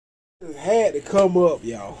It had to come up,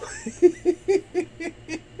 y'all.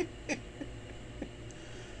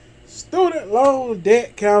 Student loan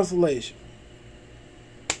debt cancellation.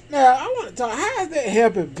 Now, I want to talk, how is that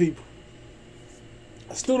helping people?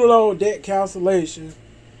 Student loan debt cancellation.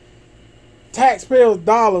 Taxpayers'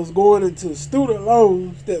 dollars going into student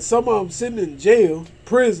loans that some of them sitting in jail,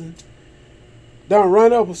 prison, done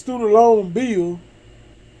run up a student loan bill,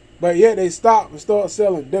 but yet they stop and start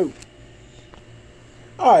selling dope.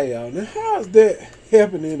 Alright, y'all, now how's that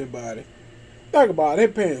helping anybody? Think about it,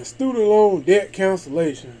 they're paying student loan debt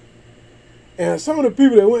cancellation. And some of the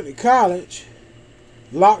people that went to college,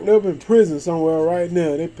 locked up in prison somewhere right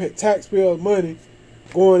now, they pay taxpayers' money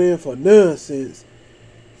going in for nonsense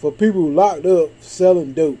for people who locked up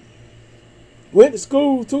selling dope. Went to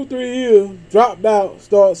school 2-3 years, dropped out,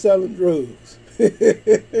 started selling drugs.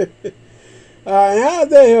 Alright, how's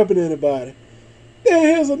that helping anybody? Then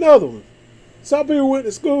here's another one. Some people went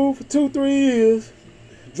to school for 2-3 years,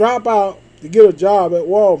 drop out to get a job at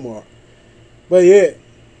Walmart, but yet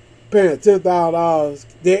paying $10,000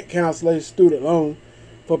 debt cancellation student loan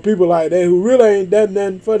for people like that who really ain't done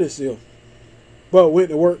nothing for themselves, but went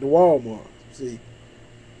to work to Walmart. See,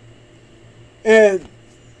 and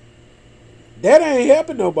that ain't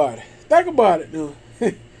helping nobody. Think about it now.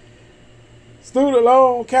 Student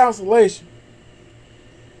loan cancellation.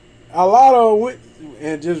 A lot of them went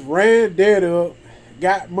and just ran debt up,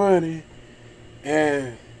 got money,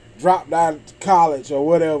 and dropped out of college or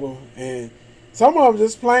whatever. And some of them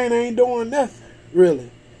just plain ain't doing nothing, really.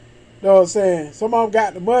 You know what I'm saying? Some of them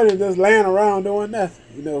got the money just laying around doing nothing,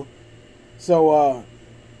 you know. So,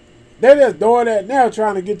 they're just doing that now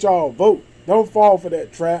trying to get y'all a vote. Don't fall for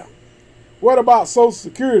that trap. What about Social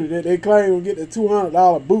Security that they claim will get the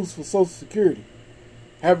 $200 boost for Social Security?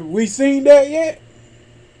 Have we seen that yet?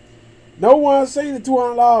 No one's seen the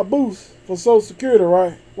 $200 boost for Social Security,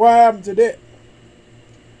 right? What happened to that?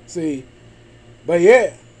 See, but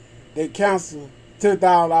yeah, they canceled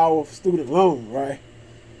 $10,000 for student loan, right?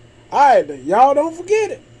 Alright, y'all don't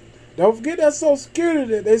forget it. Don't forget that Social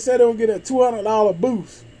Security that they said they'll get a $200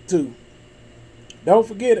 boost to. Don't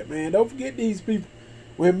forget it, man. Don't forget these people.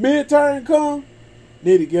 When midterm come,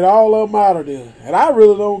 need to get all of them out of there. And I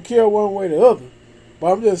really don't care one way or the other.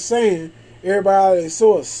 But I'm just saying, everybody is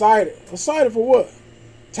so excited. Excited for what?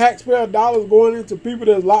 Taxpayer dollars going into people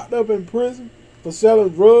that's locked up in prison for selling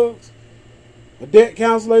drugs? A debt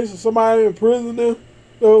cancellation of somebody in prison now?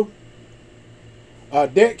 So, a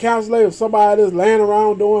debt cancellation of somebody that's laying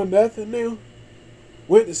around doing nothing now?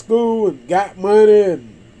 Went to school and got money and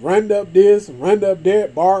run up this and run up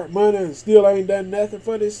that, borrowed money and still ain't done nothing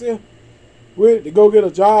for themselves. Went to go get a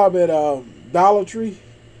job at Dollar Tree.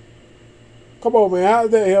 Come on, man. How's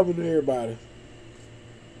that helping everybody?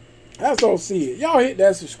 I just don't see it. Y'all hit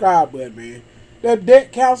that subscribe button, man. That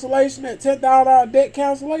debt cancellation, that $10,000 debt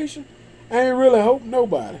cancellation, ain't really helping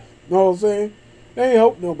nobody. You know what I'm saying? They ain't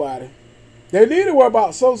helping nobody. They need to worry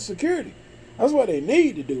about Social Security. That's what they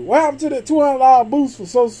need to do. What happened to that $200 boost for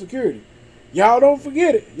Social Security? Y'all don't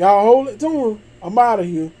forget it. Y'all hold it to them. I'm out of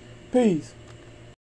here. Peace.